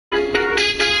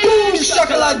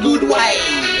chocolate good wine.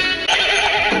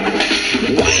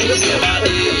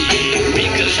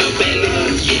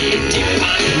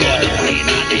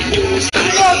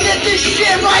 Yo, get this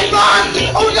shit right, Mark!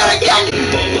 Oh, we gotta get.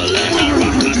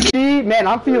 Man,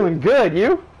 I'm feeling good.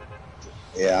 You?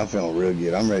 Yeah, I'm feeling real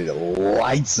good. I'm ready to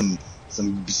light some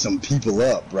people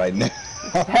up right now.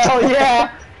 Hell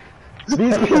yeah!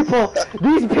 These people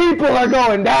are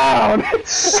going down. People.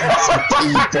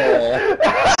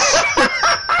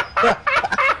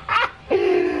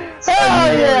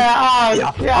 Hell yeah! Oh I'm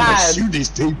god! gonna shoot these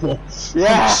people.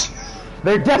 Yeah,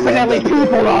 they're definitely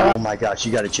people. Are. Oh my gosh,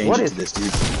 you gotta change it to this,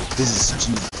 dude. This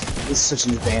is such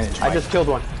an advantage. I just killed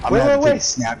one. I'm gonna take a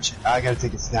Snapchat. I gotta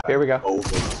take a snap. Here we go. Over.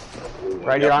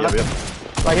 Right here on him.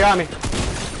 Right here on me.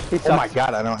 He sucks. Oh my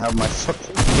god, I don't have my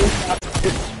fucking.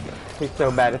 He's so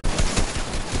bad.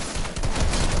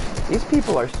 These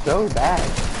people are so bad.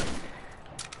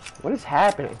 What is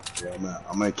happening? Yeah,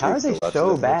 I'm gonna How are they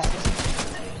so bad?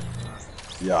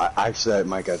 Yeah, actually,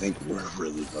 Mike, I think we're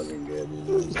really fucking good. You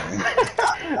know what I'm saying?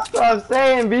 That's what I'm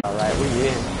saying, B. Alright, we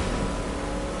in.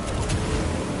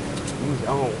 He's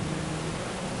on.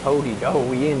 Hody do,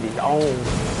 we in this on.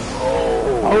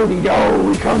 Hody do,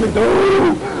 we coming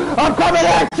through! I'm coming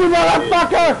at you,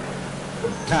 motherfucker!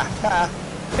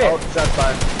 Oh, shot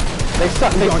fired. They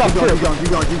suck, they suck too.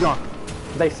 Keep going.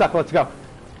 They suck, let's go.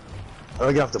 Oh,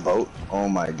 I get off the boat. Oh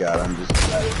my god, I'm just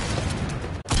excited.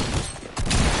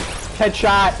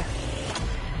 Headshot.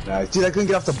 Nice. Dude, I couldn't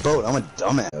get off the boat. I'm a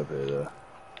dumbass.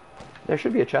 There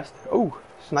should be a chest. Oh,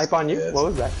 snipe on you? Yes. What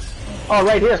was that? Oh,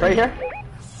 right here, right here.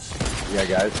 Yeah,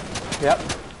 guys. Yep.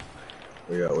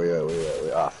 We got.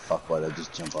 Ah, fuck, why did I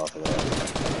just jump off of that?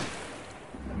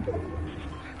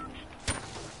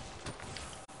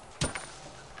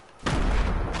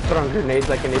 Throwing grenades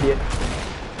like an idiot.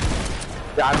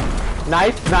 Got him.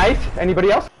 Nice, nice.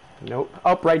 Anybody else? Nope.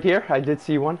 Up right here. I did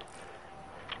see one.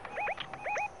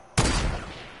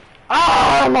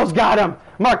 Ah, I almost got him.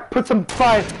 Mark, put some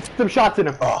shots in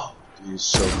him. Oh, he's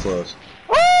so close.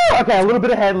 Oh, okay, a little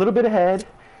bit ahead, a little bit ahead.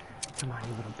 Come on,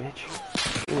 you little bitch.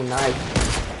 Ooh, nice.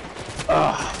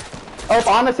 Oh,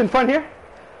 on us in front here.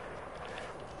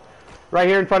 Right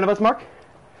here in front of us, Mark.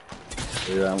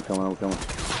 Yeah, I'm coming.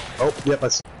 Oh, yep, I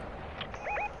see.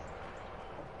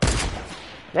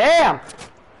 Damn!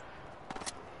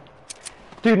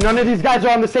 Dude, none of these guys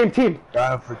are on the same team.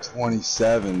 Got him for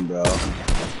 27, bro.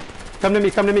 Come to me.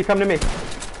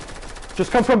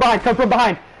 Just come from behind.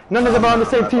 None of them are on the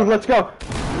same team. Let's go.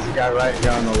 There's a guy right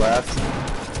here on the left.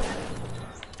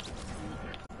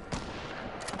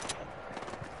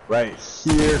 Right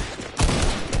here.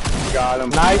 Got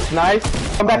him. Nice.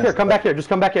 Come back here. Just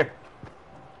come back here.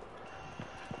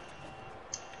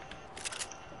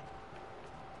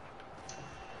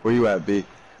 Where you at, B?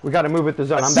 We gotta move with the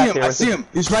zone. I see him.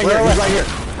 He's right here.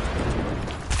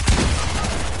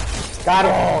 Got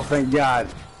him. Oh, thank God.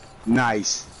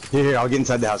 Nice. Here, I'll get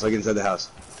inside the house.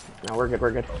 No, we're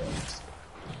good.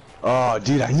 Oh,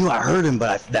 dude, I knew I heard him,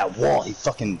 but that wall, he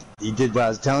did what I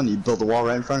was telling you. He built a wall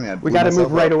right in front of me. We gotta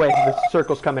move right away. The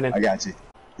circle's coming in. I got you.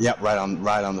 Yep, right on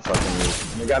the fucking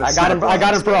roof. I got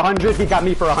him for 100. He got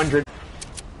me for 100.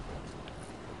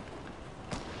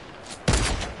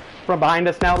 From behind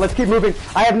us now. Let's keep moving.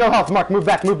 I have no health. Mark, move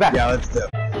back. Yeah, let's do it.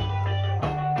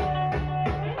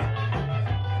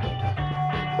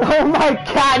 Oh my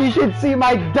god, you should see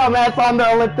my dumbass on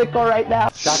the elliptical right now.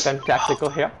 Shotgun tactical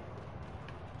here.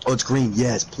 Oh, it's green.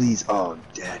 Yes, please. Oh,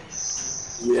 daddy.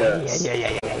 Yes.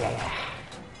 Yeah.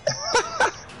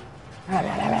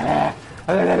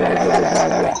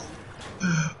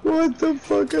 What the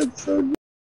fuck? That's so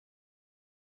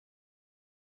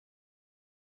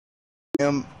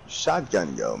damn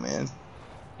shotgun go, man.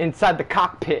 Inside the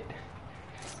cockpit.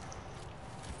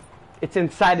 It's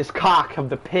inside his cock of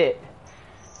the pit.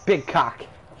 Big cock.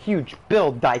 Huge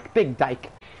build dyke. Big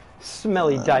dyke.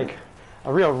 Smelly dyke.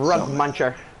 A real rug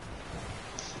muncher.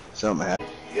 Something happened.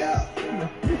 Yeah.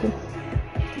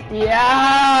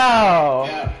 Yo!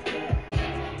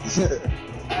 Yeah.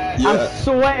 I'm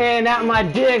sweating at my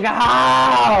dig.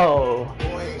 How?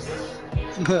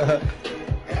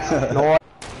 No.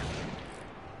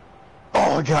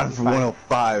 Oh, I got him for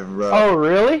 105, bro. Oh,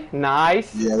 really?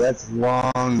 Nice. Yeah, that's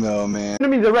long though, man.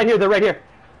 Enemy, they're right here.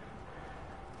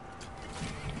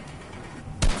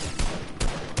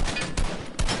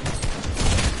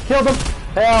 Killed him.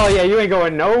 Hell yeah, you ain't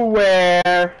going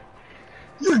nowhere.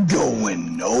 You're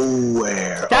going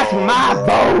nowhere. That's my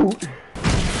boat.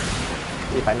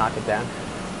 See if I knock it down.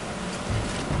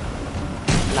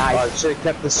 Nice. I should have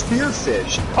kept the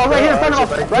spearfish. Oh, right here in front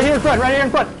of us. Right here in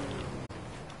front.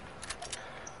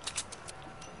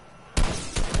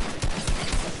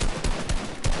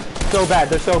 so bad.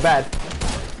 They're so bad.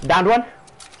 Downed one.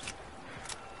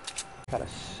 Got a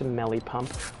smelly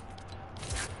pump.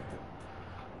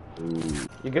 Ooh,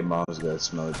 you good? Mom's got a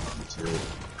smelly pump too.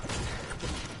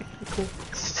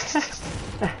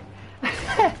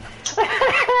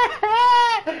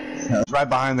 It's right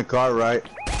behind the car, right?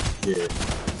 Yeah.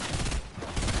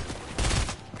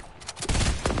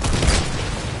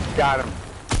 Got him.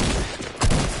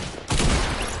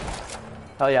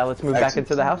 Hell yeah, let's move back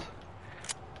into the house.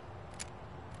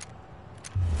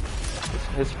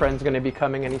 His friend's gonna be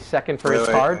coming any second for his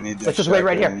card. Let's just wait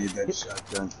right here. I need that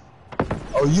shotgun.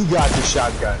 Oh, you got the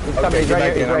shotgun. He's coming, he's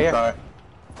right here, he's right here.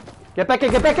 Get back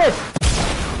in, get back in!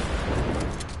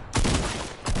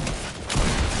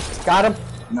 Got him.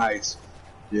 Nice.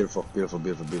 Beautiful, beautiful,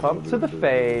 beautiful, beautiful. Pump to the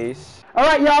face.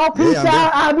 Alright, y'all, peace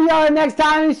out. I'll be on next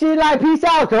time and shit like peace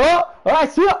out, cool?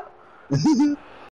 Alright, see ya.